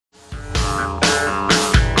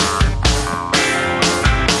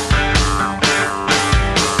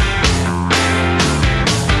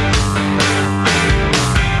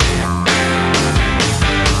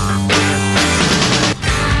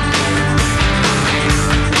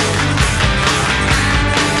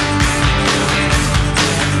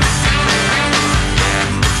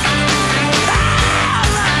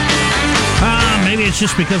Maybe it's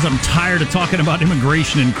just because I'm tired of talking about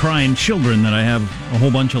immigration and crying children that I have a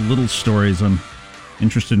whole bunch of little stories I'm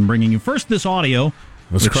interested in bringing you. First, this audio.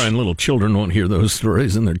 Those crying little children won't hear those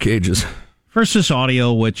stories in their cages. First, this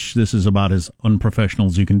audio, which this is about as unprofessional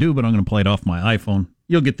as you can do, but I'm going to play it off my iPhone.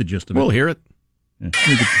 You'll get the gist of it. We'll hear it. Yeah,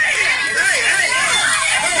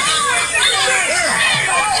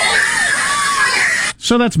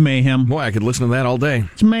 So that's mayhem. Boy, I could listen to that all day.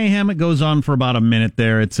 It's mayhem. It goes on for about a minute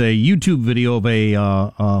there. It's a YouTube video of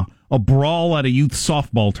a brawl at a youth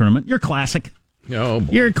softball tournament. You're classic. Oh,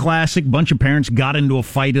 boy. You're classic. Bunch of parents got into a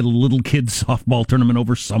fight at a little kid's softball tournament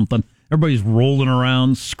over something. Everybody's rolling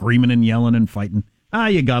around, screaming and yelling and fighting.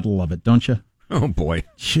 You gotta love it, don't you? Oh, boy.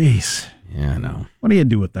 Jeez. Yeah, I know. What do you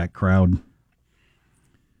do with that crowd?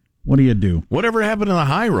 What do you do? Whatever happened to the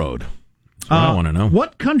high road? That's what I want to know.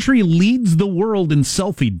 What country leads the world in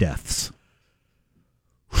selfie deaths?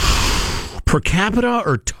 Per capita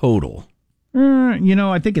or total?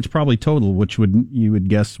 I think it's probably total, which you would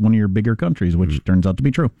guess one of your bigger countries, which turns out to be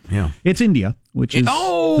true. Yeah. It's India, which is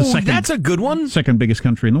the second, that's a good one. Second biggest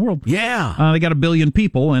country in the world. Yeah. They got 1 billion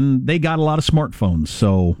people, and they got a lot of smartphones.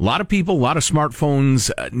 So a lot of people, a lot of smartphones,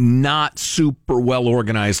 not super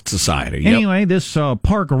well-organized society. Anyway, this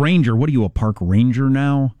park ranger, what are you, a park ranger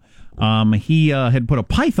now? He had put a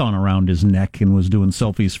python around his neck and was doing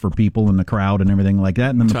selfies for people in the crowd and everything like that.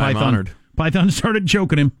 And then the python started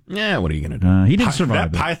choking him. Yeah, what are you going to do? He did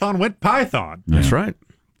survive. That python went python. That's right.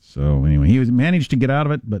 So anyway, he managed to get out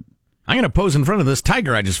of it, but I'm going to pose in front of this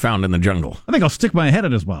tiger I just found in the jungle. I think I'll stick my head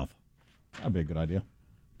in his mouth. That'd be a good idea.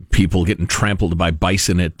 People getting trampled by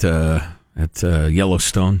bison at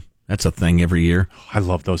Yellowstone. That's a thing every year. I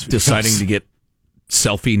love those videos. Deciding to get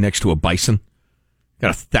selfie next to a bison.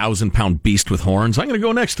 Got a 1,000-pound beast with horns. I'm going to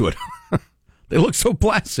go next to it. They look so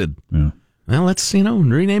placid. Yeah. Well, let's,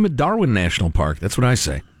 rename it Darwin National Park. That's what I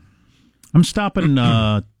say. I'm stopping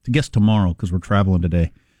to guess tomorrow because we're traveling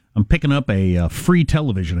today. I'm picking up a free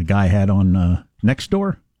television a guy had on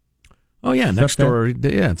Nextdoor. Oh, yeah, Nextdoor.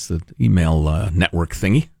 Yeah, it's the email network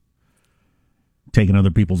thingy. Taking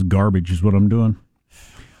other people's garbage is what I'm doing.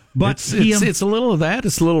 But it's a little of that.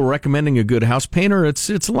 It's a little recommending a good house painter. It's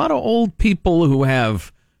a lot of old people who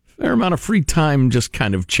have a fair amount of free time just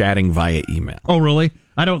kind of chatting via email. Oh, really?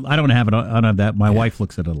 I don't have it. I don't have that. My wife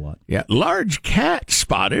looks at it a lot. Yeah, large cat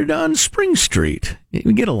spotted on Spring Street.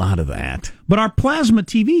 We get a lot of that. But our plasma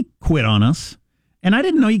TV quit on us, and I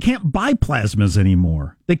didn't know you can't buy plasmas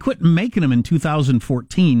anymore. They quit making them in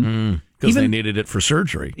 2014. Because they needed it for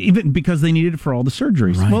surgery. Even because they needed it for all the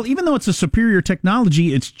surgeries. Right. Well, even though it's a superior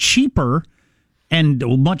technology, it's cheaper and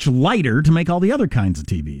much lighter to make all the other kinds of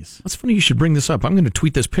TVs. That's funny you should bring this up. I'm going to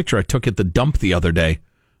tweet this picture I took at the dump the other day.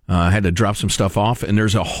 I had to drop some stuff off, and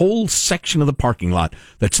there's a whole section of the parking lot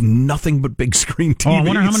that's nothing but big screen TVs. Oh, I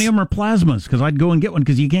wonder how many of them are plasmas, because I'd go and get one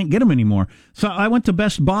because you can't get them anymore. So I went to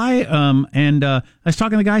Best Buy, and I was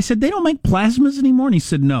talking to the guy. I said, they don't make plasmas anymore? And he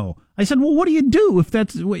said, no. I said, well, what do you do if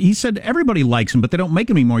that's... He said, everybody likes them, but they don't make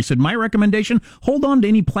them anymore. He said, my recommendation, hold on to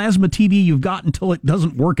any plasma TV you've got until it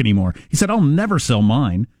doesn't work anymore. He said, I'll never sell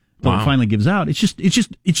mine until it finally gives out. It's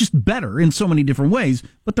just better in so many different ways,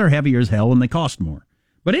 but they're heavier as hell and they cost more.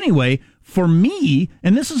 But anyway, for me,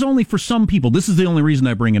 and this is only for some people, this is the only reason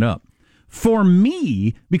I bring it up. For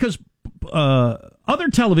me, because other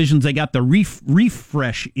televisions, they got the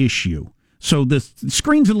refresh issue. So the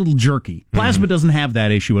screen's a little jerky. Plasma doesn't have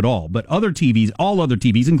that issue at all. But other TVs, all other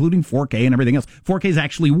TVs, including 4K and everything else, 4K is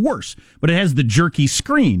actually worse. But it has the jerky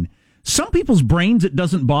screen. Some people's brains, it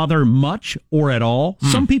doesn't bother much or at all.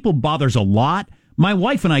 Some people bothers a lot. My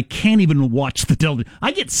wife and I can't even watch the television.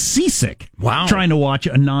 I get seasick trying to watch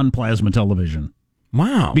a non-plasma television.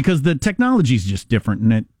 Wow. Because the technology's just different,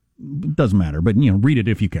 and it doesn't matter. But, read it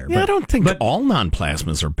if you care. Yeah, but I don't think all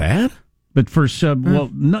non-plasmas are bad. But for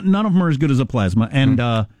none of them are as good as a plasma.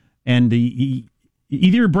 And either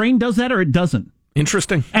your brain does that or it doesn't.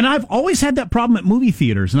 Interesting. And I've always had that problem at movie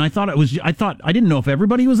theaters, and I didn't know if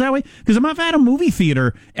everybody was that way, because if I've had a movie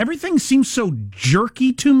theater, everything seems so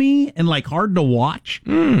jerky to me and like hard to watch,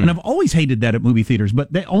 and I've always hated that at movie theaters, but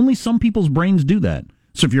only some people's brains do that.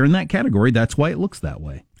 So if you're in that category, that's why it looks that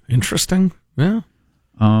way. Interesting. Yeah.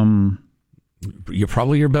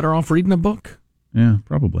 You're better off reading a book. Yeah,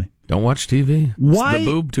 probably. Don't watch TV. Why? It's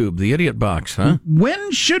the boob tube, the idiot box, huh?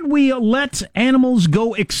 When should we let animals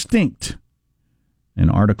go extinct? An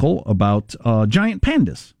article about giant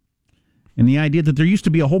pandas. And the idea that there used to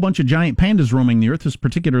be a whole bunch of giant pandas roaming the earth, this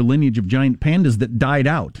particular lineage of giant pandas that died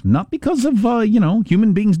out. Not because of,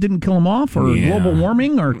 human beings didn't kill them off or global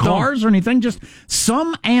warming or cars or anything. Just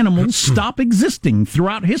some animals stop existing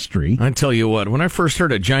throughout history. I tell you what, when I first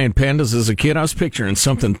heard of giant pandas as a kid, I was picturing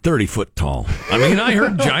something 30 foot tall. I mean, I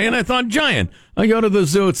heard giant, I thought giant. I go to the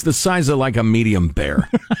zoo, it's the size of like a medium bear.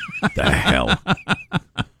 The hell?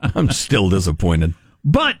 I'm still disappointed.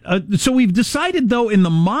 But, so we've decided, though, in the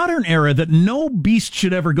modern era that no beast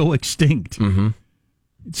should ever go extinct. Mm-hmm.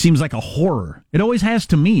 It seems like a horror. It always has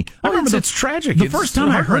to me. I remember it's tragic. The first time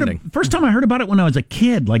I heard about it when I was a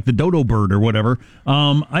kid, like the dodo bird or whatever,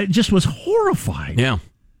 I just was horrified. Yeah.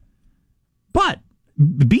 But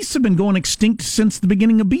the beasts have been going extinct since the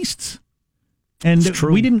beginning of beasts. And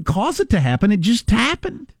we didn't cause it to happen. It just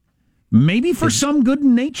happened. Maybe for some good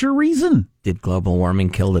nature reason. Did global warming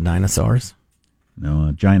kill the dinosaurs? No,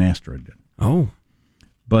 a giant asteroid did. Oh.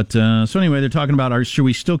 But, so anyway, they're talking about, should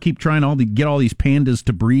we still keep trying to get all these pandas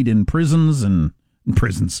to breed in prisons and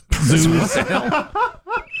zoos?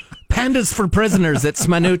 Pandas for prisoners, it's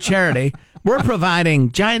my new charity. We're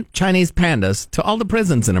providing giant Chinese pandas to all the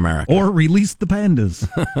prisons in America. Or release the pandas.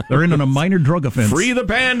 They're in on a minor drug offense. Free the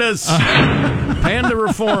pandas. Panda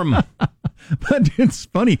reform. But it's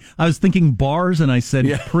funny. I was thinking bars, and I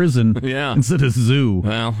said prison instead of zoo.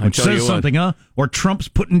 Well, which says something, huh? Or Trump's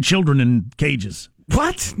putting children in cages.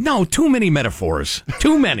 What? No, too many metaphors.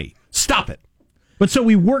 Too many. Stop it. But so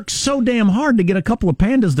we work so damn hard to get a couple of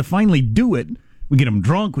pandas to finally do it. We get them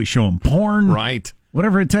drunk. We show them porn. Right.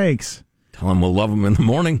 Whatever it takes. Tell them we'll love them in the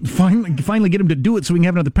morning. Finally get them to do it so we can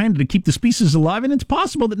have another panda to keep the species alive. And it's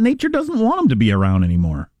possible that nature doesn't want them to be around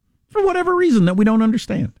anymore. For whatever reason that we don't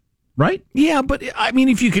understand. Right? Yeah, but I mean,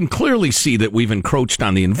 if you can clearly see that we've encroached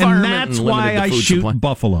on the environment, and that's why I shoot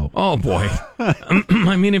buffalo. Oh boy!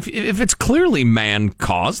 I mean, if it's clearly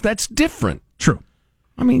man-caused, that's different. True.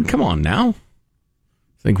 I mean, come on now.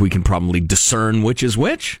 I think we can probably discern which is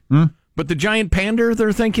which. But the giant panda,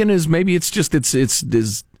 they're thinking is maybe it's just its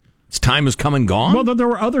time has come and gone. Well, there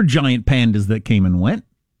were other giant pandas that came and went,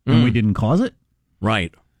 and we didn't cause it.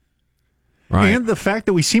 Right. And the fact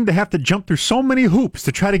that we seem to have to jump through so many hoops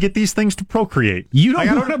to try to get these things to procreate. You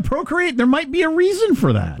don't want to procreate? There might be a reason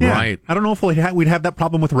for that. Yeah. Right. I don't know if we'd have that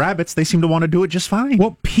problem with rabbits. They seem to want to do it just fine.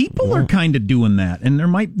 Well, people are kind of doing that, and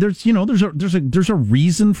there's a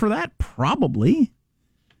reason for that, probably.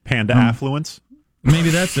 Panda affluence? Maybe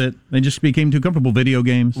that's it. They just became too comfortable. Video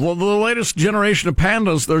games. Well, the latest generation of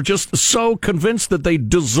pandas, they're just so convinced that they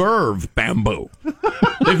deserve bamboo.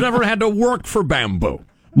 They've never had to work for bamboo.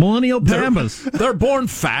 Millennial pandas. They're born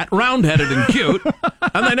fat, round-headed, and cute,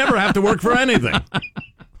 and they never have to work for anything.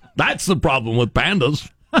 That's the problem with pandas.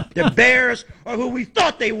 The bears are who we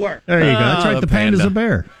thought they were. There you go. That's right. The panda's a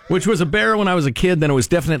bear. Which was a bear when I was a kid. Then it was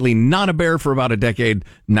dedefinitely not a bear for about a decade.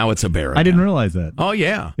 Now it's a bear again. I didn't realize that. Oh,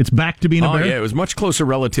 yeah. It's back to being a bear? Oh, yeah. It was much closer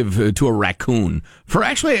relative to a raccoon for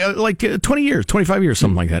actually 20 years, 25 years,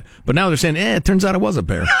 something like that. But now they're saying, it turns out it was a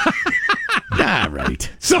bear. Right.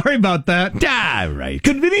 Sorry about that. Right.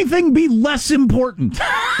 Could anything be less important?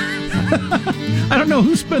 I don't know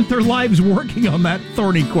who spent their lives working on that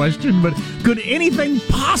thorny question, but could anything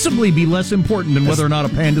possibly be less important than whether or not a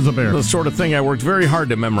panda's a bear? The sort of thing I worked very hard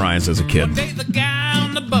to memorize as a kid.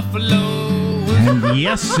 And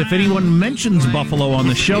yes, if anyone mentions buffalo on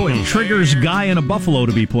the show, it triggers Guy in a Buffalo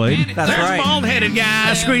to be played. That's right. There's a bald-headed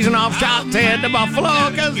guy squeezing off shots head to buffalo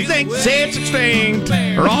because he thinks it's extinct.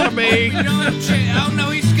 Or ought to be. Oh, no,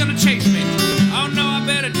 he's going to chase me. Oh, no, I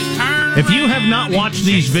better just turn If you have not watched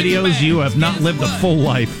these videos, you have not lived a full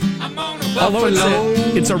life. Although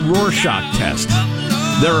it's a Rorschach test.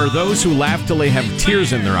 There are those who laugh till they have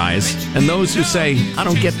tears in their eyes, and those who say, I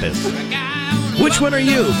don't get this. Which one are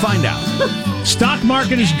you? Find out. Stock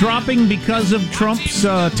market is dropping because of Trump's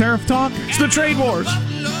tariff talk. It's the trade wars.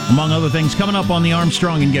 Among other things, coming up on the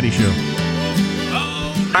Armstrong and Getty Show.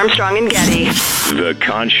 Armstrong and Getty. The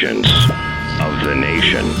conscience of the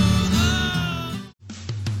nation.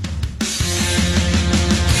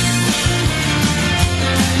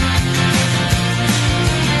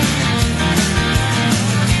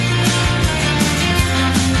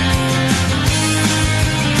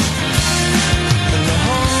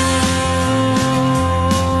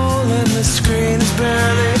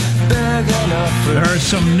 There are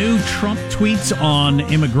some new Trump tweets on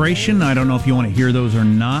immigration. I don't know if you want to hear those or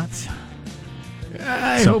not.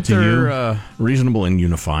 I hope they're reasonable and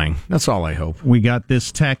unifying. That's all I hope. We got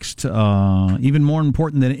this text. Even more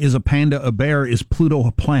important than is a panda a bear, is Pluto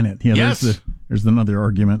a planet? Yeah, yes. There's another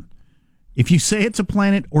argument. If you say it's a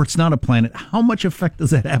planet or it's not a planet, how much effect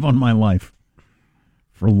does that have on my life?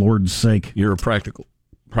 For Lord's sake. You're a practical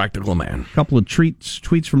Practical man. A couple of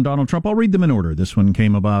tweets from Donald Trump. I'll read them in order. This one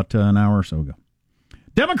came about an hour or so ago.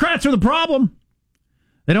 Democrats are the problem.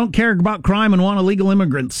 They don't care about crime and want illegal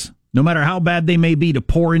immigrants, no matter how bad they may be, to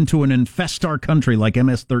pour into and infest our country like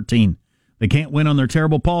MS-13. They can't win on their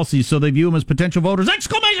terrible policies, so they view them as potential voters!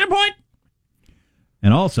 Exclamation point!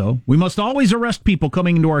 And also, we must always arrest people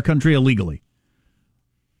coming into our country illegally.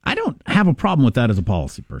 I don't have a problem with that as a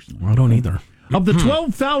policy, personally. I don't either. Of the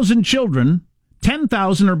 12,000 children,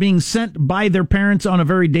 10,000 are being sent by their parents on a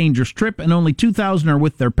very dangerous trip, and only 2,000 are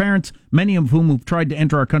with their parents, many of whom have tried to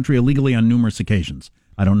enter our country illegally on numerous occasions.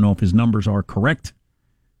 I don't know if his numbers are correct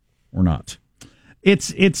or not.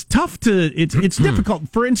 It's tough to it's difficult.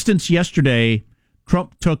 For instance, yesterday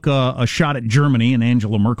Trump took a shot at Germany and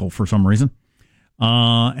Angela Merkel for some reason,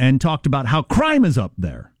 and talked about how crime is up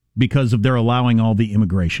there because of their allowing all the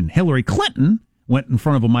immigration. Hillary Clinton went in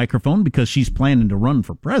front of a microphone because she's planning to run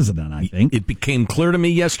for president, I think. It became clear to me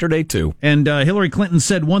yesterday, too. And Hillary Clinton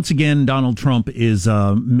said, once again, Donald Trump is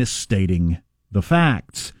misstating the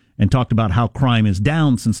facts, and talked about how crime is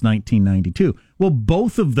down since 1992. Well,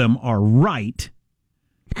 both of them are right,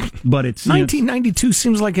 but it's... 1992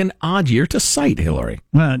 seems like an odd year to cite Hillary.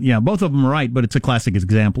 Yeah, both of them are right, but it's a classic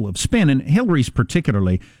example of spin, and Hillary's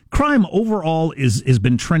particularly. Crime overall has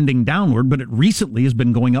been trending downward, but it recently has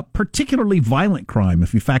been going up, particularly violent crime.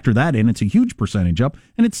 If you factor that in, it's a huge percentage up,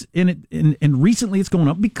 and recently it's going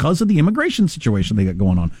up because of the immigration situation they got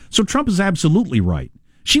going on. So Trump is absolutely right.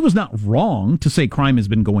 She was not wrong to say crime has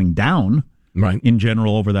been going down, right, in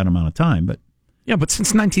general over that amount of time. But yeah, but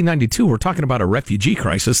since 1992, we're talking about a refugee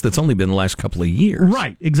crisis that's only been the last couple of years.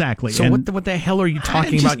 Right, exactly. So what the hell are you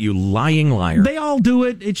talking about, you lying liar? They all do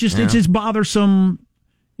it. It's just bothersome.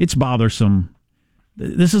 It's bothersome.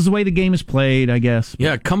 This is the way the game is played, I guess.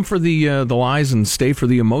 Yeah, come for the lies and stay for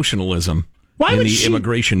the emotionalism.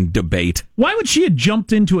 Immigration debate. Why would she have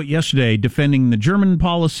jumped into it yesterday defending the German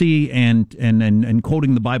policy and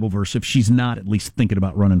quoting the Bible verse if she's not at least thinking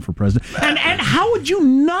about running for president? And how would you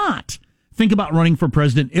not think about running for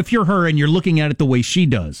president if you're her and you're looking at it the way she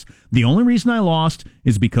does? The only reason I lost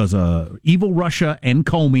is because evil Russia and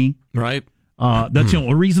Comey. Right. That's the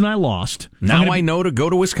only reason I lost. Now I know to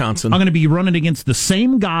go to Wisconsin. I'm going to be running against the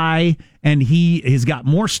same guy, and he has got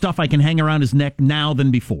more stuff I can hang around his neck now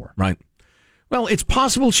than before. Right. Well, it's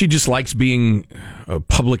possible she just likes being a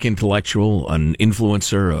public intellectual, an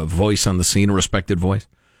influencer, a voice on the scene, a respected voice.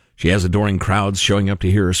 She has adoring crowds showing up to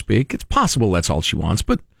hear her speak. It's possible that's all she wants,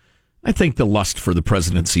 but I think the lust for the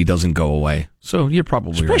presidency doesn't go away. So you're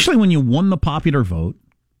probably Especially when you won the popular vote.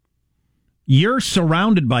 You're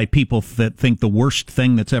surrounded by people that think the worst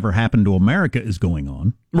thing that's ever happened to America is going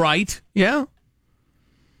on. Right, yeah.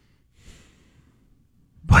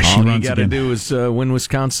 All you got to do is win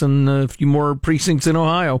Wisconsin, a few more precincts in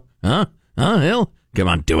Ohio. Huh? Hell, come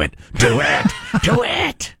on, do it. Do it. Do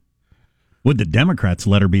it. Would the Democrats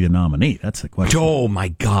let her be the nominee? That's the question. Oh, my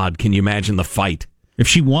God. Can you imagine the fight? If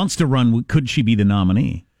she wants to run, could she be the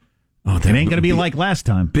nominee? Oh, it ain't going to be like last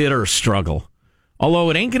time. Bitter struggle. Although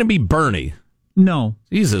it ain't going to be Bernie. No.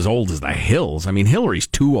 He's as old as the hills. I mean, Hillary's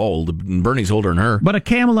too old, and Bernie's older than her. But a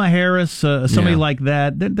Kamala Harris, somebody like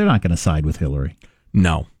that, they're not going to side with Hillary.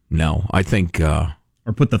 No. I think... or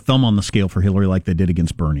put the thumb on the scale for Hillary like they did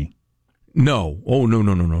against Bernie. No. Oh,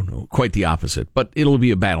 no. Quite the opposite. But it'll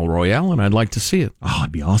be a battle royale, and I'd like to see it. Oh,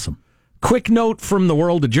 it'd be awesome. Quick note from the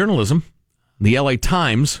world of journalism. The LA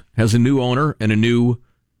Times has a new owner and a new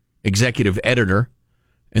executive editor,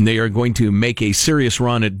 and they are going to make a serious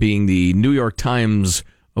run at being the New York Times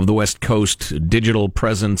of the West Coast digital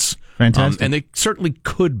presence. Fantastic. And they certainly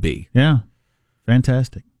could be. Yeah.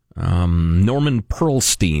 Fantastic. Norman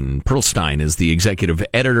Pearlstein is the executive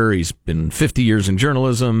editor. He's been 50 years in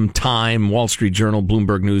journalism, Time, Wall Street Journal,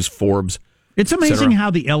 Bloomberg News, Forbes. It's amazing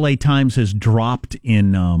how the LA Times has dropped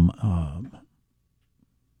in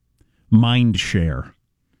mind share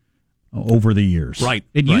over the years. Right.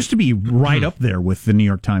 It used to be right up there with the New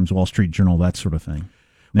York Times, Wall Street Journal, that sort of thing.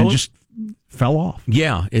 And it just fell off.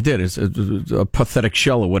 Yeah, it did. It's a pathetic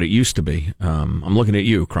shell of what it used to be. I'm looking at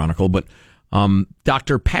you, Chronicle, but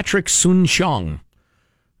Dr. Patrick Soon-Shiong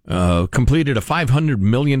completed a $500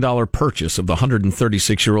 million purchase of the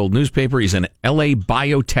 136-year-old newspaper. He's an L.A.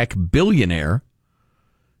 biotech billionaire,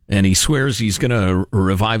 and he swears he's going to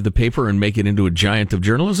revive the paper and make it into a giant of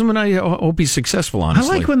journalism, and I hope he's successful,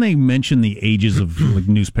 honestly. I like when they mention the ages of like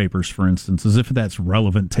newspapers, for instance, as if that's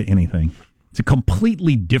relevant to anything. It's a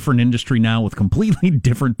completely different industry now with completely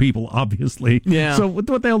different people, obviously. Yeah. So what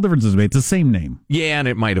the hell difference does it make? It's the same name. Yeah, and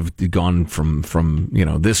it might have gone from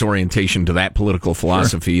this orientation to that political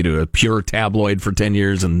philosophy to a pure tabloid for 10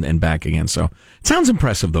 years and back again. So it sounds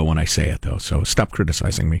impressive, though, when I say it, though. So stop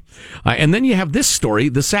criticizing me. And then you have this story,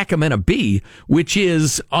 the Sacramento Bee, which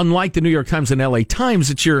is, unlike the New York Times and LA Times,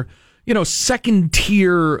 it's your,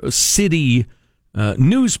 second-tier city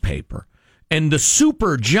newspaper. And the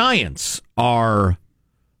super giants are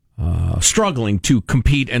struggling to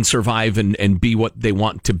compete and survive and be what they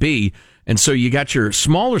want to be. And so you got your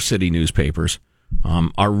smaller city newspapers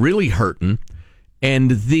are really hurting.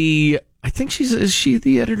 And I think is she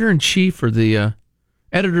the editor-in-chief or the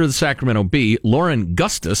editor of the Sacramento Bee, Lauren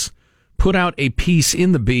Gustus, put out a piece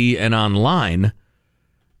in the Bee and online.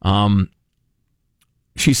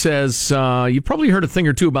 She says, you probably heard a thing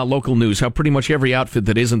or two about local news, how pretty much every outfit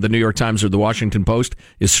that isn't the New York Times or the Washington Post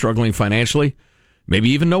is struggling financially. Maybe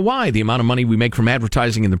even know why. The amount of money we make from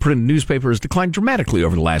advertising in the printed newspaper has declined dramatically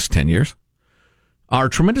over the last 10 years. Our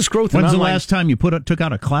tremendous growth in online... When's the online... last time you took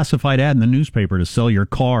out a classified ad in the newspaper to sell your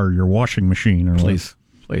car or your washing machine? Or Please.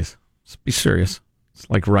 Let's be serious. It's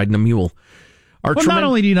like riding a mule. Not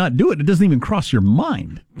only do you not do it, it doesn't even cross your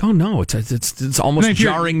mind. Oh, no. It's almost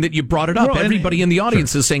jarring that you brought it up. Everybody in the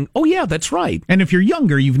audience is saying, oh, yeah, that's right. And if you're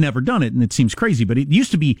younger, you've never done it, and it seems crazy, but it used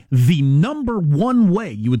to be the number one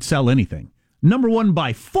way you would sell anything. Number one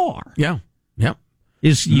by far. Yeah.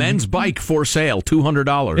 Is men's bike for sale,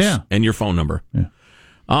 $200. Yeah. And your phone number. Yeah.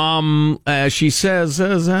 She says,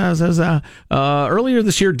 earlier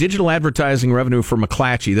this year, digital advertising revenue for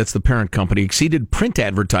McClatchy, that's the parent company, exceeded print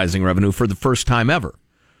advertising revenue for the first time ever.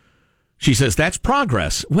 She says that's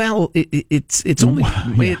progress. Well, it's only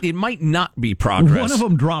it might not be progress. One of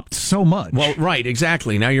them dropped so much. Well, right,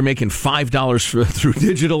 exactly. Now you're making $5 through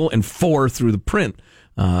digital and $4 through the print.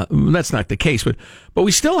 That's not the case, but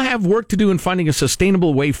we still have work to do in finding a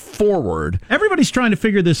sustainable way forward. Everybody's trying to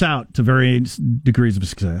figure this out to varying degrees of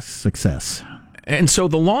success. And so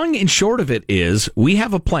the long and short of it is we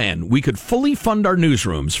have a plan. We could fully fund our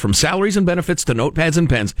newsrooms from salaries and benefits to notepads and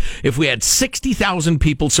pens if we had 60,000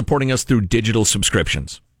 people supporting us through digital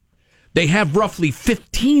subscriptions. They have roughly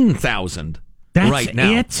 15,000 right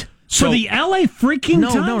now. That's it? So, for the LA freaking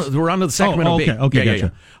Times? No, we're on to the Sacramento Bee. Okay,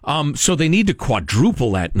 gotcha. So they need to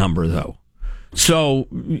quadruple that number, though. So,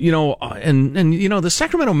 the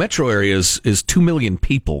Sacramento metro area is 2 million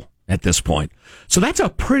people at this point. So that's a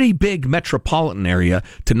pretty big metropolitan area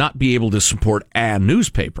to not be able to support a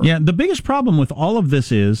newspaper. Yeah, the biggest problem with all of this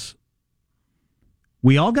is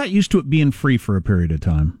we all got used to it being free for a period of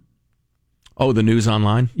time. Oh, the news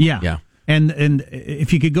online? Yeah. And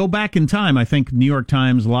if you could go back in time, I think New York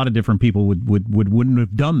Times, a lot of different people wouldn't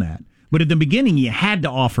have done that. But at the beginning, you had to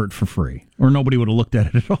offer it for free, or nobody would have looked at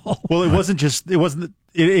it at all. Well,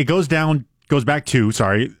 it goes back to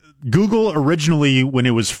Google originally, when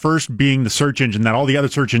it was first being the search engine that all the other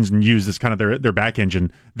search engines used as kind of their back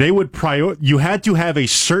engine, they would you had to have a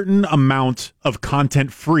certain amount of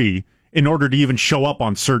content free in order to even show up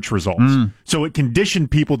on search results. So it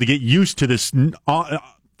conditioned people to get used to this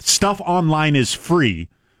stuff online is free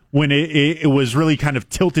when it was really kind of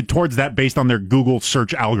tilted towards that based on their Google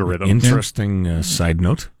search algorithm. Interesting side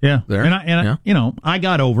note. Yeah. There. And I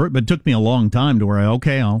got over it, but it took me a long time to where I'll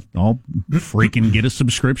freaking get a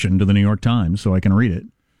subscription to the New York Times so I can read it.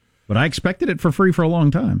 But I expected it for free for a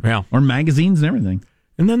long time. Yeah. Or magazines and everything.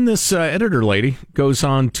 And then this editor lady goes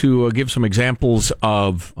on to give some examples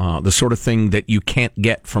of the sort of thing that you can't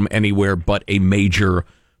get from anywhere but a major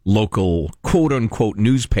local quote-unquote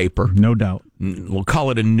newspaper. No doubt. We'll call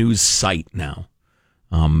it a news site now.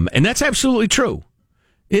 And that's absolutely true.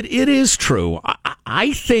 It is true.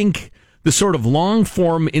 I think the sort of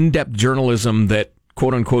long-form, in-depth journalism that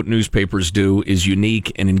quote-unquote newspapers do is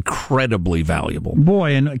unique and incredibly valuable.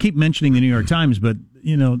 Boy, and I keep mentioning the New York Times, but,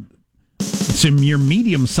 it's in your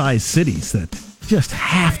medium-sized cities that just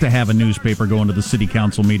have to have a newspaper going to the city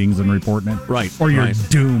council meetings and reporting it. Right. Or you're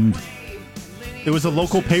doomed. There was a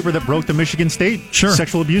local paper that broke the Michigan State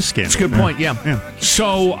sexual abuse scandal. That's a good point, yeah.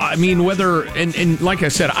 So, I mean, whether, and like I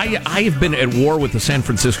said, I have been at war with the San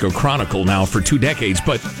Francisco Chronicle now for 2 decades,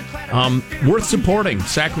 but worth supporting.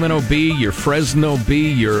 Sacramento Bee, your Fresno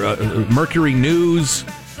Bee, your Mercury News.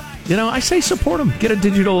 I say support them. Get a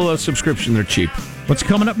digital subscription. They're cheap. What's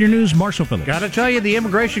coming up in your news, Marshall Phillips? Got to tell you, the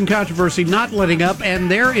immigration controversy not letting up, and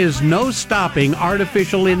there is no stopping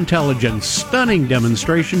artificial intelligence. Stunning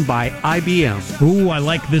demonstration by IBM. Ooh, I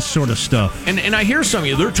like this sort of stuff. And I hear some of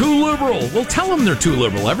you, they're too liberal. Well, tell them they're too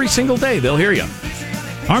liberal. Every single day, they'll hear you.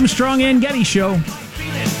 Armstrong and Getty Show.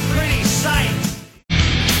 Pretty sight.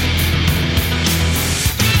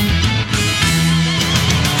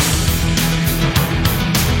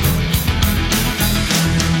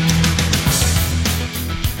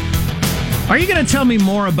 Are you going to tell me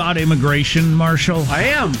more about immigration, Marshall? I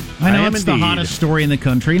am. I know am it's indeed. the hottest story in the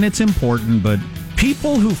country, and it's important, but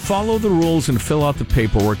people who follow the rules and fill out the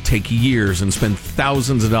paperwork take years and spend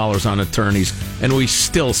thousands of dollars on attorneys, and we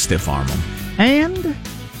still stiff-arm them.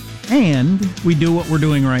 And we do what we're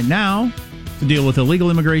doing right now to deal with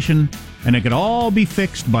illegal immigration, and it could all be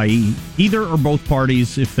fixed by either or both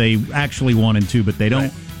parties if they actually wanted to, but they don't.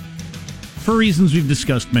 Right. For reasons we've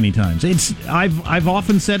discussed many times. I've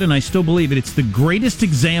often said, and I still believe it, it's the greatest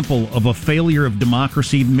example of a failure of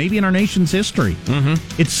democracy maybe in our nation's history.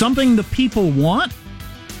 Mm-hmm. It's something the people want.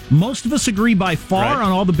 Most of us agree by far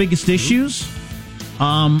on all the biggest issues,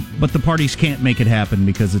 but the parties can't make it happen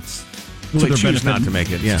because it's to their benefit not to make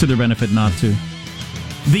it. Yeah. It's to their benefit not to.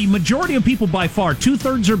 The majority of people by far,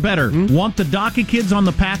 2/3 or better, want the DACA kids on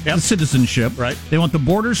the path to citizenship. Right. They want the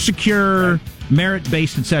borders secure,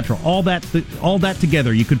 merit-based, etc. All that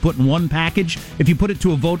together, you could put in one package. If you put it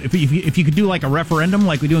to a vote, if you could do like a referendum,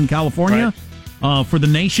 like we do in California, for the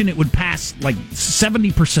nation, it would pass like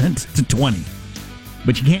 70% to 20.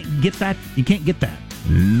 But you can't get that. You can't get that.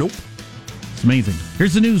 Nope. It's amazing.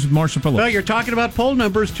 Here's the news with Marshall Phillips. Well, you're talking about poll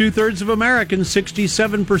numbers. 2/3 of Americans,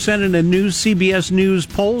 67% in a new CBS News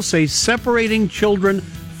poll, say separating children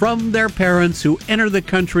from their parents who enter the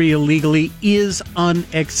country illegally is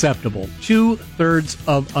unacceptable. 2/3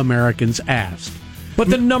 of Americans asked.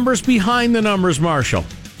 But the numbers behind the numbers, Marshall.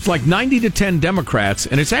 It's like 90-10 Democrats,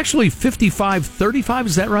 and it's actually 55-35,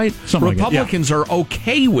 is that right? Something Republicans are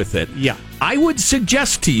okay with it. Yeah. I would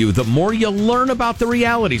suggest to you, the more you learn about the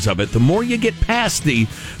realities of it, the more you get past the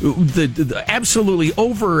absolutely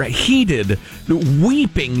overheated,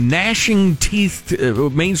 weeping, gnashing teeth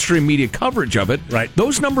mainstream media coverage of it,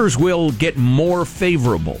 those numbers will get more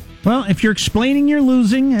favorable. Well, if you're explaining you're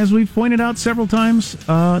losing, as we've pointed out several times,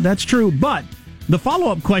 that's true. But the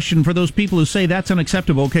follow-up question for those people who say that's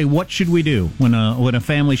unacceptable, okay, what should we do when a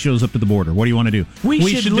family shows up to the border? What do you want to do? We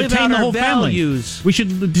should live detain out the our whole values. family. We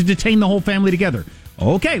should detain the whole family together.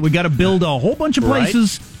 Okay, we got to build a whole bunch of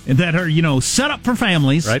places that are, set up for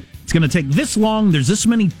families. Right. It's going to take this long. There's this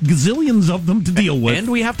many gazillions of them to deal with. And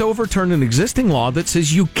we have to overturn an existing law that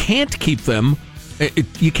says you can't keep them.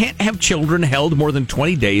 You can't have children held more than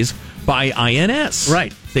 20 days by INS.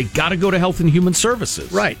 Right. They got to go to Health and Human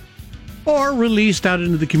Services. Right. Or released out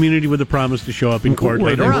into the community with a promise to show up in court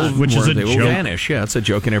later on. Which is a joke. Will vanish. Yeah, it's a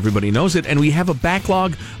joke and everybody knows it. And we have a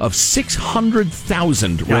backlog of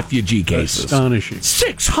 600,000 refugee cases. Astonishing.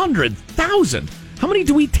 600,000! How many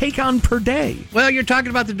do we take on per day? Well, you're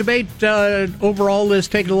talking about the debate overall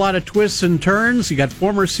list taking a lot of twists and turns. You got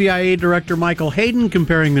former CIA Director Michael Hayden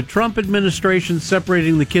comparing the Trump administration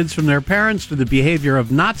separating the kids from their parents to the behavior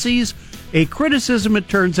of Nazis. A criticism, it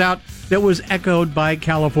turns out, that was echoed by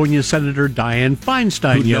California Senator Dianne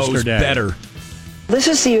Feinstein yesterday. Who knows better? This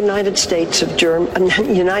is the United States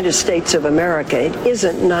of America. It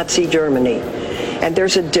isn't Nazi Germany, and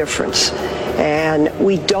there's a difference. And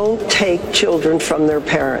we don't take children from their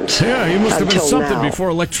parents. Yeah, you must have been something now. before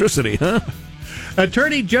electricity, huh?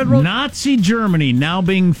 Attorney General Nazi Germany now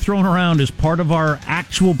being thrown around as part of our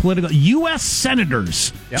actual political U.S.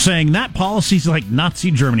 senators saying that policy's like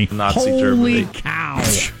Nazi Germany. Holy cow!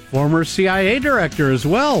 Former CIA director as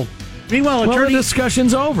well. Meanwhile, the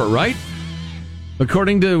discussion's over, right?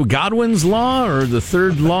 According to Godwin's law or the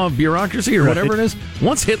third law of bureaucracy or whatever it is,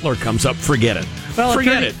 once Hitler comes up, forget it.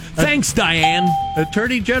 Forget it. Thanks, Diane.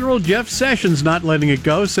 Attorney General Jeff Sessions, not letting it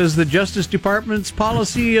go, says the Justice Department's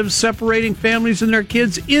policy of separating families and their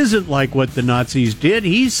kids isn't like what the Nazis did.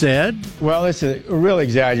 He said, well, it's a real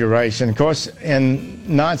exaggeration. Of course, in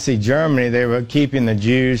Nazi Germany, they were keeping the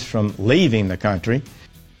Jews from leaving the country.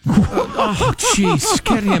 Oh, jeez.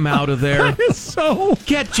 Get him out of there. That is so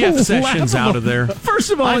Get Jeff Sessions out of there. First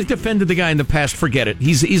of all, I've defended the guy in the past. Forget it.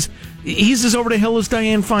 He's as over the hill as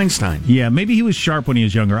Dianne Feinstein. Yeah, maybe he was sharp when he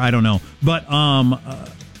was younger. I don't know. But,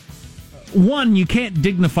 one, you can't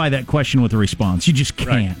dignify that question with a response. You just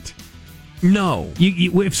can't. Right. No.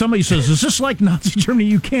 If somebody says, is this like Nazi Germany,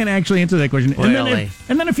 you can't actually answer that question. Really?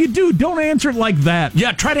 And then if you do, don't answer it like that.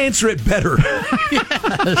 Yeah, try to answer it better.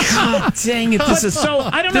 God dang it. This is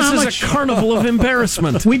a carnival of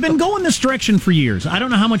embarrassment. We've been going this direction for years. I don't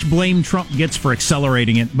know how much blame Trump gets for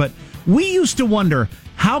accelerating it, but we used to wonder,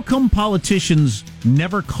 how come politicians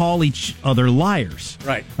never call each other liars?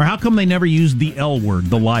 Right. Or how come they never use the L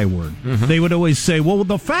word, the lie word? Mm-hmm. They would always say, well,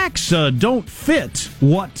 the facts don't fit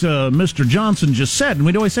what Mr. Johnson just said. And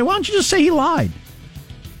we'd always say, why don't you just say he lied?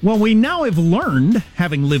 Well, we now have learned,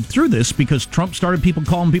 having lived through this, because Trump started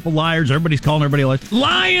calling people liars, everybody's calling everybody liars.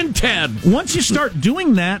 Lying Ted! Once you start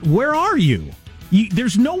doing that, where are you?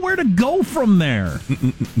 There's nowhere to go from there.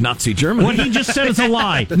 Nazi Germany. What he just said is a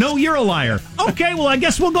lie. No, you're a liar. Okay, well, I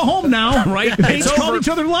guess we'll go home now. Right? They call each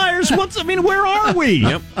other liars. Where are we?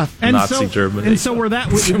 Yep. And Nazi Germany. And so we're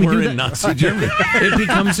in Nazi Germany. It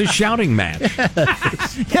becomes a shouting match.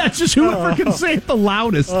 Yeah, it's just whoever can say it the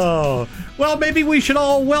loudest. Oh, well, maybe we should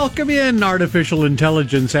all welcome in artificial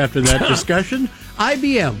intelligence after that discussion.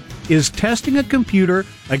 IBM is testing a computer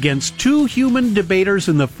against 2 human debaters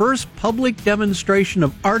in the first public demonstration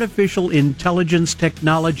of artificial intelligence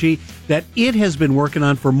technology that it has been working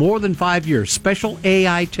on for more than 5 years, special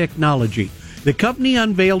AI technology. The company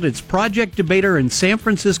unveiled its Project Debater in San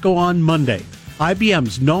Francisco on Monday.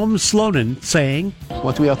 IBM's Noam Slonin saying,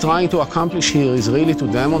 "What we are trying to accomplish here is really to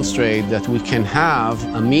demonstrate that we can have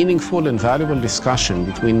a meaningful and valuable discussion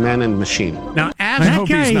between man and machine." Now, I hope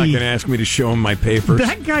he's not going to ask me to show him my papers.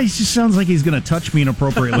 That guy just sounds like he's going to touch me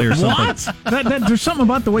inappropriately or something. What? There's something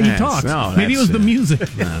about the way he talks. Maybe it was the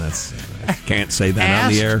music. No, I can't say that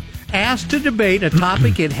on the air. Asked to debate a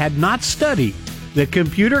topic it had not studied, the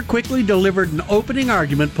computer quickly delivered an opening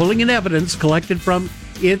argument, pulling in evidence collected from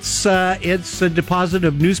its a deposit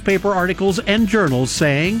of newspaper articles and journals,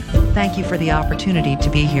 saying, "Thank you for the opportunity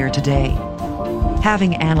to be here today.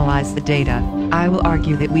 Having analyzed the data, I will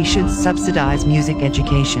argue that we should subsidize music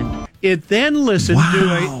education." It then listened to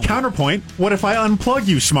a counterpoint. What if I unplug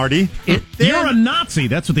you, smarty? You're a Nazi.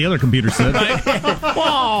 That's what the other computer said.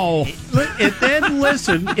 Whoa! It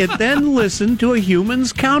then listened to a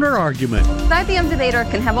human's counter argument. The IBM debater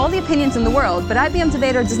can have all the opinions in the world, but IBM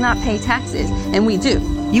debater does not pay taxes, and we do.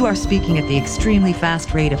 You are speaking at the extremely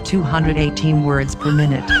fast rate of 218 words per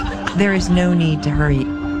minute. There is no need to hurry.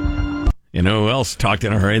 You know who else talked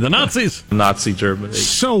in a hurry? The Nazis. Nazi Germany.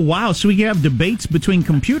 So we have debates between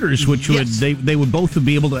computers, which would they would both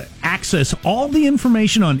be able to access all the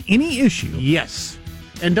information on any issue. Yes.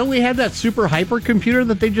 And don't we have that super hypercomputer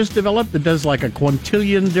that they just developed that does like a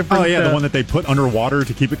quintillion different... Oh, yeah, the one that they put underwater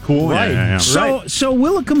to keep it cool? Right. Yeah. So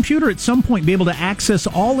will a computer at some point be able to access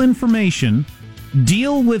all information,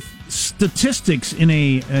 deal with statistics in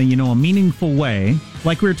a meaningful way,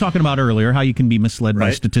 like we were talking about earlier, how you can be misled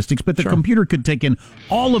by statistics, but the computer could take in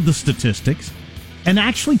all of the statistics and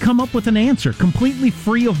actually come up with an answer completely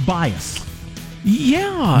free of bias?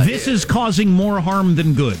 Yeah. This is causing more harm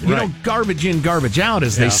than good. You know, garbage in, garbage out,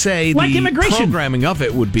 as they say. Like the immigration. Programming of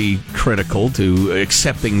it would be critical to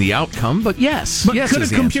accepting the outcome, but yes. But could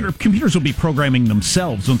a computers will be programming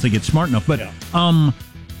themselves once they get smart enough, but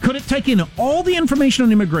could it take in all the information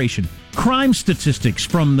on immigration, crime statistics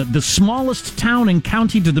from the smallest town and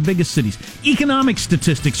county to the biggest cities, economic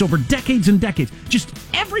statistics over decades and decades, just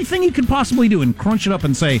everything you could possibly do and crunch it up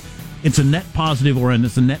and say, it's a net positive or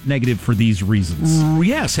it's a net negative for these reasons?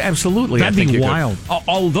 Yes, absolutely. That'd be wild.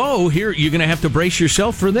 Although, here, you're going to have to brace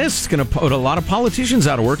yourself for this. It's going to put a lot of politicians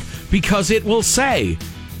out of work because it will say,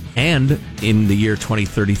 and in the year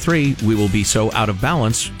 2033, we will be so out of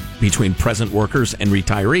balance between present workers and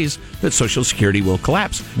retirees that Social Security will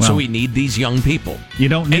collapse. Well, so we need these young people. You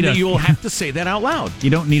don't need you will have to say that out loud.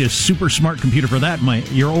 You don't need a super smart computer for that.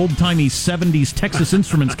 Your old-timey 70s Texas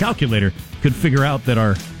Instruments calculator could figure out that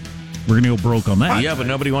we're going to go broke on that. Yeah, but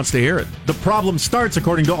nobody wants to hear it. The problem starts,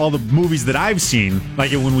 according to all the movies that I've seen,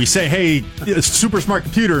 like when we say, hey, a super smart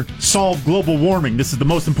computer, solve global warming. This is the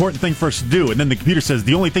most important thing for us to do. And then the computer says,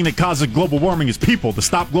 the only thing that causes global warming is people. To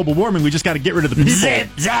stop global warming, we just got to get rid of the people. And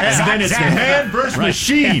then it's man versus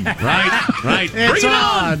machine. Right. It's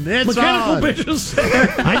on. It's Mechanical on.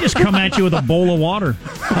 bitches. I just come at you with a bowl of water.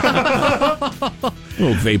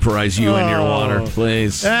 We'll vaporize you in your water,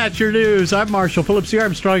 please. That's your news. I'm Marshall Phillips, the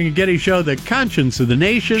Armstrong and Getty Show, the conscience of the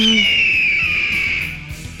nation.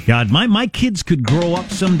 God, my kids could grow up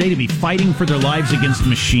someday to be fighting for their lives against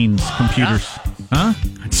machines, computers. Huh?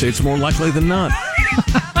 I'd say it's more likely than not.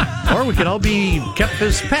 Or we could all be kept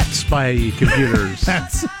as pets by computers.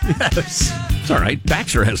 Yes. It's all right.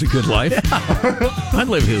 Baxter has a good life. I'd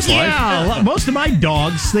live his life. Yeah, most of my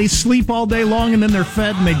dogs, they sleep all day long and then they're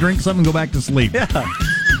fed and they drink something and go back to sleep. Yeah.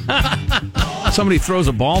 Somebody throws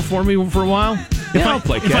a ball for me for a while. I'll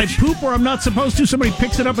play catch. If I poop where I'm not supposed to, somebody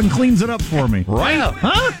picks it up and cleans it up for me. Right. Yeah.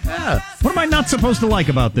 Huh? Yeah. What am I not supposed to like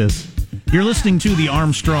about this? You're listening to the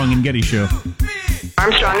Armstrong and Getty Show.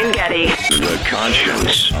 Armstrong and Getty. The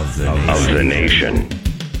conscience of the nation.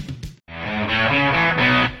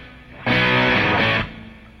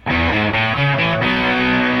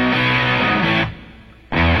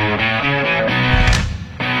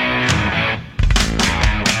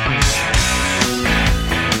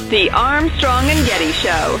 The Armstrong and Getty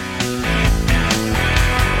Show.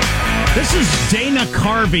 This is Dana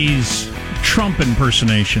Carvey's Trump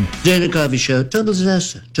impersonation. Dana Carvey Show, total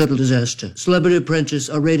disaster, total disaster. Celebrity Apprentice,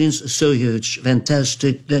 our ratings are so huge,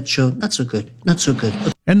 fantastic. That show, not so good, not so good.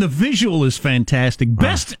 And the visual is fantastic.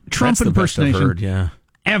 Best Trump impersonation best I've heard,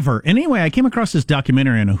 ever. And anyway, I came across this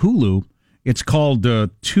documentary on Hulu. It's called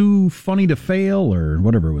Too Funny to Fail, or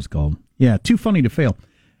whatever it was called. Yeah, Too Funny to Fail.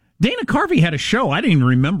 Dana Carvey had a show. I didn't even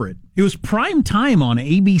remember it. It was prime time on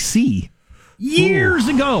ABC. Years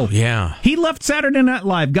ago. Yeah. He left Saturday Night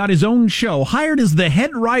Live, got his own show, hired as the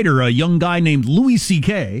head writer a young guy named Louis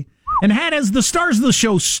C.K., and had as the stars of the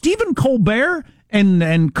show Stephen Colbert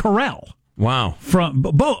and Carell. Wow. From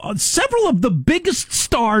several of the biggest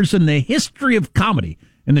stars in the history of comedy.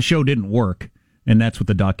 And the show didn't work. And that's what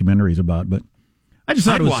the documentary is about. But I just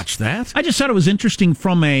thought I'd watch that. I just thought it was interesting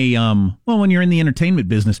from a, when you're in the entertainment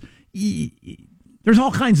business, there's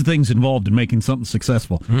all kinds of things involved in making something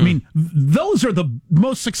successful. I mean, those are the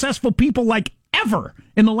most successful people like ever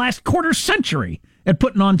in the last quarter century at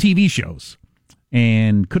putting on TV shows,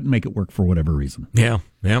 and couldn't make it work for whatever reason. Yeah.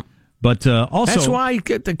 But also, that's why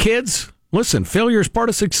the kids, listen, failure is part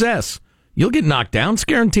of success. You'll get knocked down, it's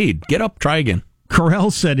guaranteed. Get up, try again.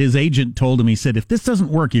 Carell said his agent told him, he said, if this doesn't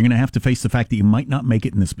work, you're going to have to face the fact that you might not make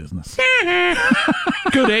it in this business.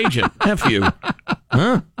 Good agent. F you.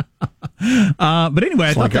 Huh? But anyway,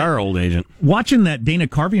 I thought like our old agent. Watching that Dana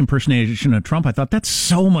Carvey impersonation of Trump, I thought that's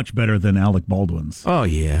so much better than Alec Baldwin's. Oh,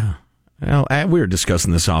 yeah. Well, we were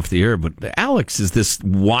discussing this off the air, but Alex is this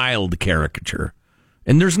wild caricature,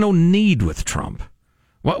 and there's no need with Trump.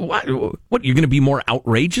 What you're going to be more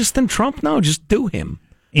outrageous than Trump? No, just do him.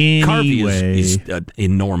 Anyway. Carvey is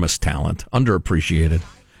enormous talent, underappreciated.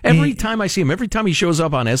 Every time I see him, every time he shows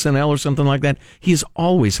up on SNL or something like that, he is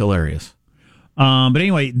always hilarious. But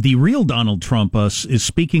anyway, the real Donald Trump is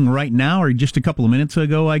speaking right now, or just a couple of minutes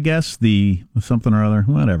ago, I guess, the something or other,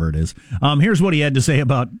 whatever it is. Here's what he had to say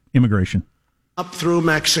about immigration. Up through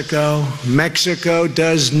Mexico. Mexico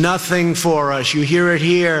does nothing for us. You hear it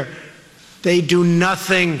here. They do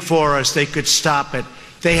nothing for us. They could stop it.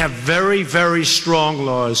 They have very, very strong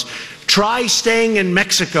laws. Try staying in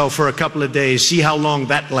Mexico for a couple of days. See how long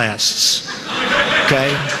that lasts.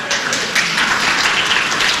 Okay?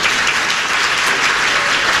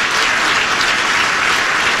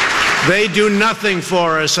 They do nothing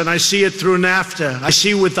for us, and I see it through NAFTA. I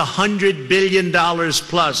see with the $100 billion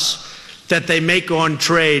plus that they make on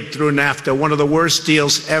trade through NAFTA, one of the worst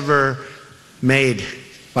deals ever made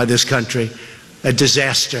by this country, a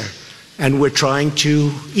disaster. And we're trying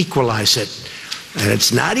to equalize it. And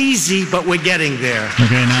it's not easy, but we're getting there.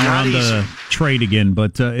 Okay, now we're on the trade again.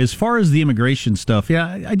 But as far as the immigration stuff,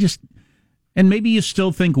 I just... And maybe you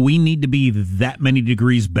still think we need to be that many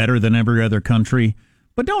degrees better than every other country.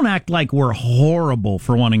 But don't act like we're horrible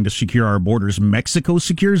for wanting to secure our borders. Mexico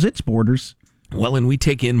secures its borders. Well, and we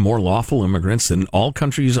take in more lawful immigrants than all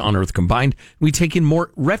countries on earth combined. We take in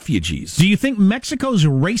more refugees. Do you think Mexico's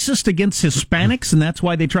racist against Hispanics, and that's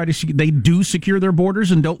why they they do secure their borders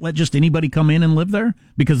and don't let just anybody come in and live there?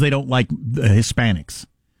 Because they don't like the Hispanics.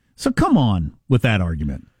 So come on with that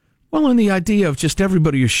argument. Well, and the idea of just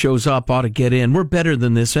everybody who shows up ought to get in. We're better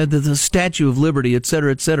than this. The Statue of Liberty, et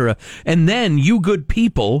cetera, et cetera. And then you good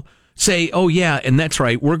people say, oh, yeah, and that's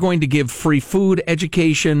right. We're going to give free food,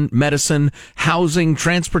 education, medicine, housing,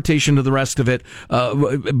 transportation to the rest of it.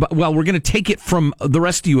 Well, we're going to take it from the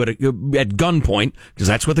rest of you at gunpoint, because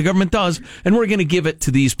that's what the government does, and we're going to give it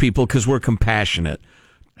to these people because we're compassionate.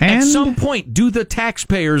 And at some point, do the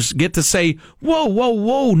taxpayers get to say,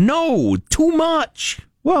 whoa, no, too much?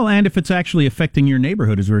 Well, and if it's actually affecting your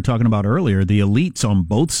neighborhood, as we were talking about earlier, the elites on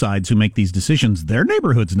both sides who make these decisions, their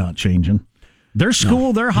neighborhood's not changing. Their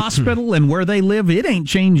school, their hospital, and where they live, it ain't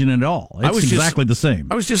changing at all. It's exactly the same.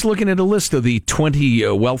 I was just looking at a list of the 20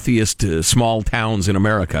 wealthiest small towns in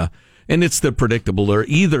America, and it's the predictable. They're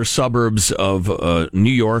either suburbs of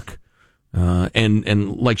New York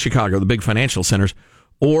and like Chicago, the big financial centers,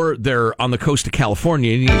 or they're on the coast of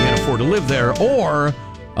California and you can't afford to live there, or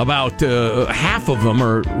about half of them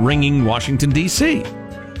are ringing Washington, D.C.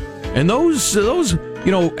 And those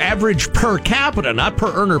average per capita, not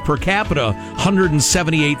per earner, per capita,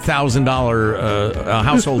 $178,000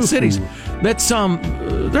 household cities. That's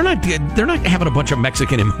they're not having a bunch of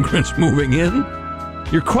Mexican immigrants moving in.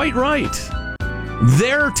 You're quite right.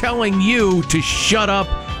 They're telling you to shut up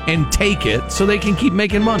and take it so they can keep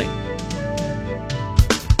making money.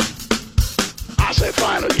 I say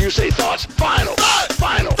final, you say thoughts. Final,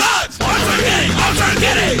 final. Armstrong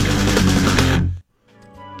Getty.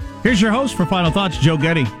 Here's your host for Final Thoughts, Joe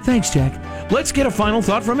Getty. Thanks, Jack. Let's get a final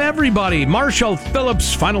thought from everybody. Marshall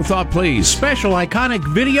Phillips, final thought, please. Special iconic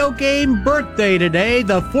video game birthday today,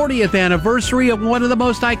 the 40th anniversary of one of the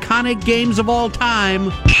most iconic games of all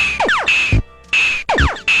time.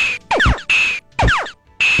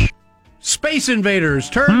 Space Invaders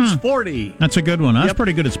turns 40. That's a good one. I was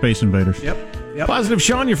pretty good at Space Invaders. Yep. Positive,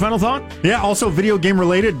 Sean, your final thought? Yeah, also video game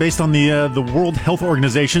related, based on the World Health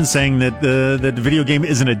Organization saying that the video game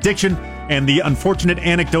is an addiction, and the unfortunate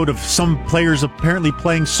anecdote of some players apparently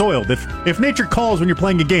playing soiled. If nature calls when you're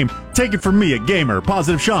playing a game, take it from me, a gamer.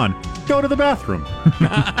 Positive, Sean, go to the bathroom.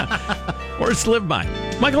 Words to live by.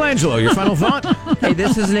 Michelangelo, your final thought? Hey,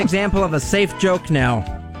 this is an example of a safe joke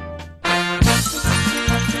now.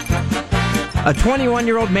 A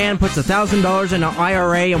 21-year-old man puts $1,000 in an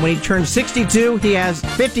IRA, and when he turns 62, he has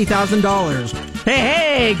 $50,000.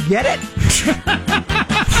 Hey, get it?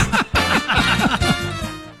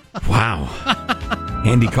 Wow.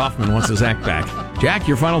 Andy Kaufman wants his act back. Jack,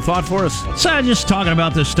 your final thought for us? So I'm just talking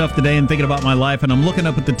about this stuff today and thinking about my life, and I'm looking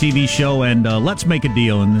up at the TV show, and Let's Make a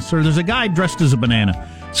Deal, and there's a guy dressed as a banana.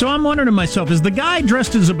 So I'm wondering to myself, is the guy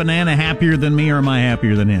dressed as a banana happier than me, or am I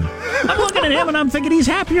happier than him? I'm looking at him, and I'm thinking he's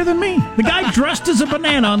happier than me. The guy dressed as a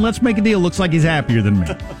banana on Let's Make a Deal looks like he's happier than me.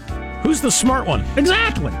 Who's the smart one?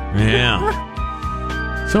 Exactly. Yeah.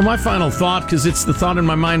 So my final thought, because it's the thought in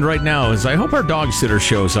my mind right now, is I hope our dog sitter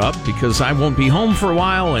shows up, because I won't be home for a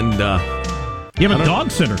while, and you have a dog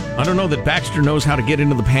sitter? I don't know that Baxter knows how to get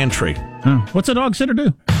into the pantry. What's a dog sitter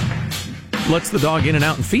do? Lets the dog in and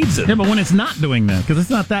out and feeds it. Yeah, but when it's not doing that, because it's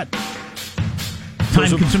not that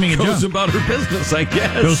time-consuming a job. Goes about her business, I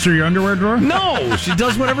guess. Goes through your underwear drawer? No, she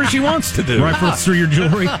does whatever she wants to do. Rifles through your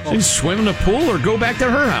jewelry? She's swim in a pool or go back to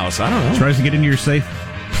her house. I don't know. Tries to get into your safe.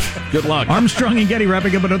 Good luck. Armstrong and Getty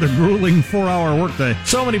wrapping up another grueling 4-hour workday.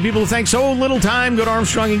 So many people think so little time. Go to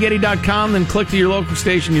ArmstrongandGetty.com, then click to your local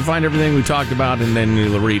station. You find everything we talked about, and then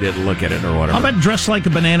you'll read it, look at it, or whatever. I'll bet dressed like a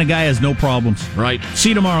banana guy has no problems. Right. See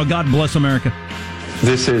you tomorrow. God bless America.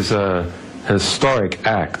 This is a historic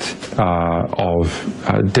act of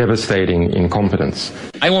devastating incompetence.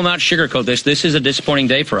 I will not sugarcoat this. This is a disappointing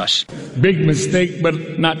day for us. Big mistake,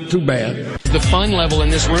 but not too bad. The fun level in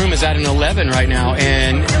this room is at an 11 right now,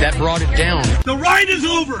 and that brought it down. The ride is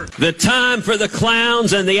over. The time for the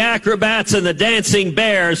clowns and the acrobats and the dancing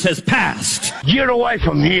bears has passed. Get away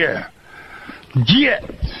from here. Get.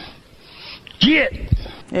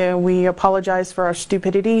 We apologize for our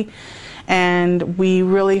stupidity, and we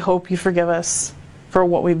really hope you forgive us for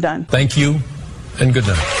what we've done. Thank you, and good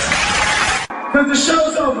night. Because the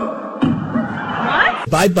show's over. What?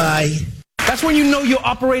 Bye-bye. That's when you know you're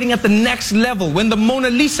operating at the next level, when the Mona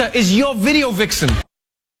Lisa is your video vixen.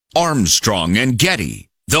 Armstrong and Getty,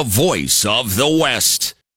 the voice of the West.